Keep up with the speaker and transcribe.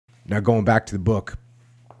Now, going back to the book,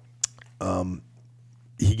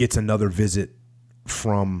 he gets another visit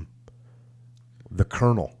from the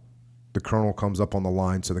colonel. The colonel comes up on the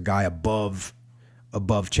line, so the guy above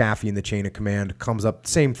Chafee in the chain of command comes up,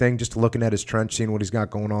 same thing, just looking at his trench, seeing what he's got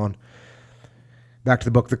going on. Back to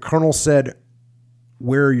the book. The colonel said,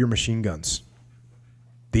 "Where are your machine guns?"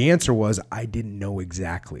 The answer was, "I didn't know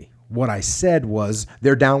exactly." What I said was,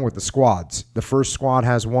 "They're down with the squads. The first squad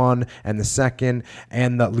has one, and the second,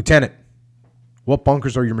 and the lieutenant. What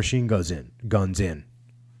bunkers are your machine guns in?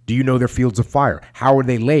 Do you know their fields of fire? How are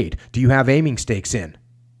they laid? Do you have aiming stakes in?"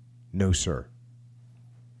 "No, sir."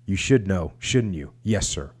 "You should know, shouldn't you?" "Yes,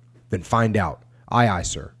 sir." "Then find out." "Aye, aye,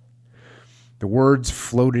 sir." The words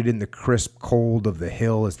floated in the crisp cold of the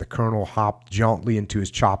hill as the colonel hopped jauntily into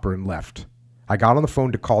his chopper and left. I got on the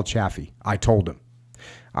phone to call Chafee. I told him.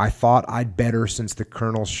 I thought I'd better since the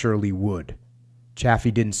colonel surely would.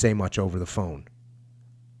 Chafee didn't say much over the phone.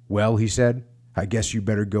 "Well," he said, "I guess you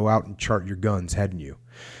better go out and chart your guns, hadn't you?"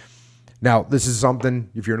 Now, this is something,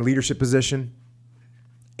 if you're in a leadership position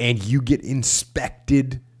and you get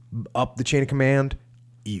inspected up the chain of command,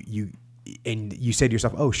 you say to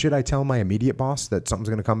yourself, "Oh, should I tell my immediate boss that something's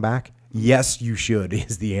going to come back?" Yes, you should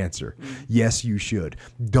is the answer. Yes, you should.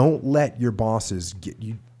 Don't let your bosses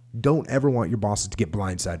don't ever want your bosses to get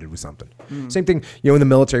blindsided with something. Same thing, in the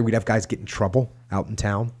military, we'd have guys get in trouble out in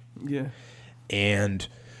town. Yeah. And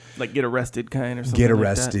like get arrested kind or something. Get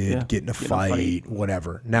arrested, like that. Yeah. get in a fight,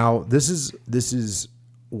 whatever. Now, this is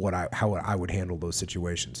how I would handle those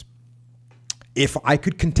situations. If I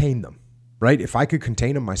could contain them, right? If I could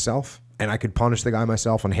contain them myself and I could punish the guy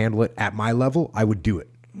myself and handle it at my level, I would do it.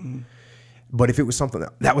 But if it was something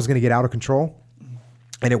that was going to get out of control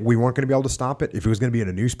and we weren't going to be able to stop it, if it was going to be in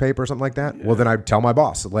a newspaper or something like that, well, then I'd tell my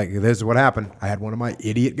boss, like, this is what happened. I had one of my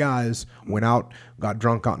idiot guys, went out, got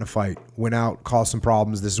drunk, got in a fight, went out, caused some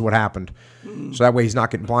problems. This is what happened. So that way he's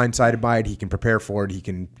not getting blindsided by it. He can prepare for it. He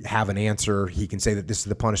can have an answer. He can say that this is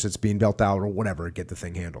the punish that's being dealt out or whatever, get the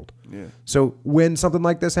thing handled. Yeah. So when something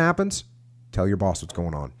like this happens, tell your boss what's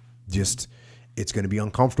going on. It's going to be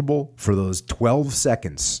uncomfortable for those 12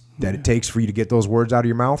 seconds that it takes for you to get those words out of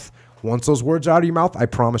your mouth. Once those words are out of your mouth, I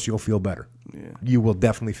promise you'll feel better. Yeah. You will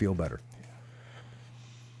definitely feel better.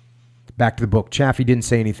 Back to the book. Chafee didn't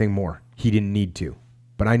say anything more. He didn't need to.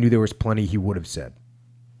 But I knew there was plenty he would have said.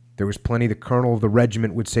 There was plenty the colonel of the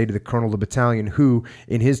regiment would say to the colonel of the battalion who,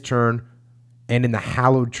 in his turn, and in the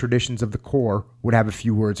hallowed traditions of the Corps, would have a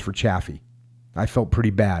few words for Chafee. I felt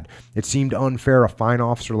pretty bad. It seemed unfair a fine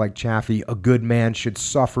officer like Chafee, a good man, should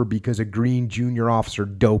suffer because a green junior officer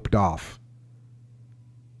doped off.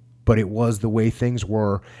 But it was the way things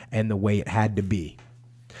were and the way it had to be.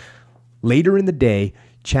 Later in the day,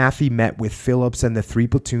 Chafee met with Phillips and the 3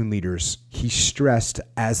 platoon leaders. He stressed,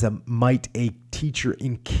 as might a teacher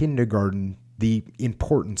in kindergarten, the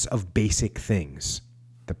importance of basic things,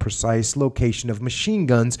 the precise location of machine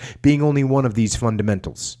guns being only one of these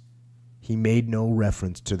fundamentals. He made no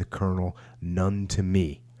reference to the colonel, none to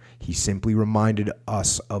me. He simply reminded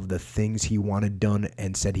us of the things he wanted done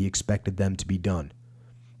and said he expected them to be done.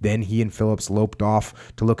 Then he and Phillips loped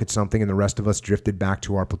off to look at something, and the rest of us drifted back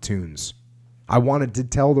to our platoons. I wanted to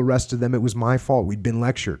tell the rest of them it was my fault. We'd been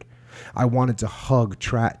lectured. I wanted to hug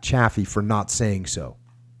Chafee for not saying so.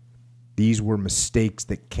 These were mistakes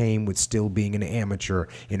that came with still being an amateur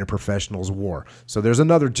in a professional's war. So there's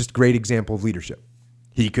another just great example of leadership.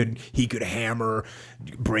 He could hammer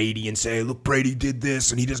Brady and say, look, Brady did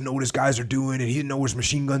this, and he doesn't know what his guys are doing, and he didn't know where his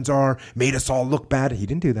machine guns are, made us all look bad. He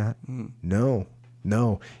didn't do that. No.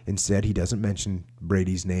 Instead, he doesn't mention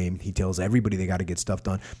Brady's name. He tells everybody they got to get stuff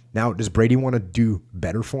done. Now, does Brady want to do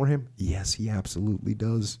better for him? Yes, he absolutely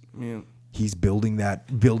does. Yeah. He's building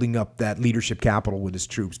up that leadership capital with his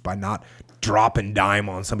troops by not dropping dime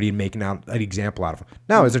on somebody and making out an example out of him.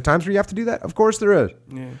 Now, is there times where you have to do that? Of course there is.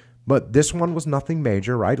 Yeah. But this one was nothing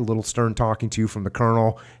major, right? A little stern talking to from the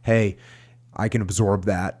colonel. Hey, I can absorb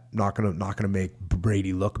that. Not gonna make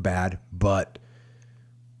Brady look bad, but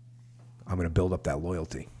I'm gonna build up that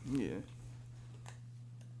loyalty. Yeah.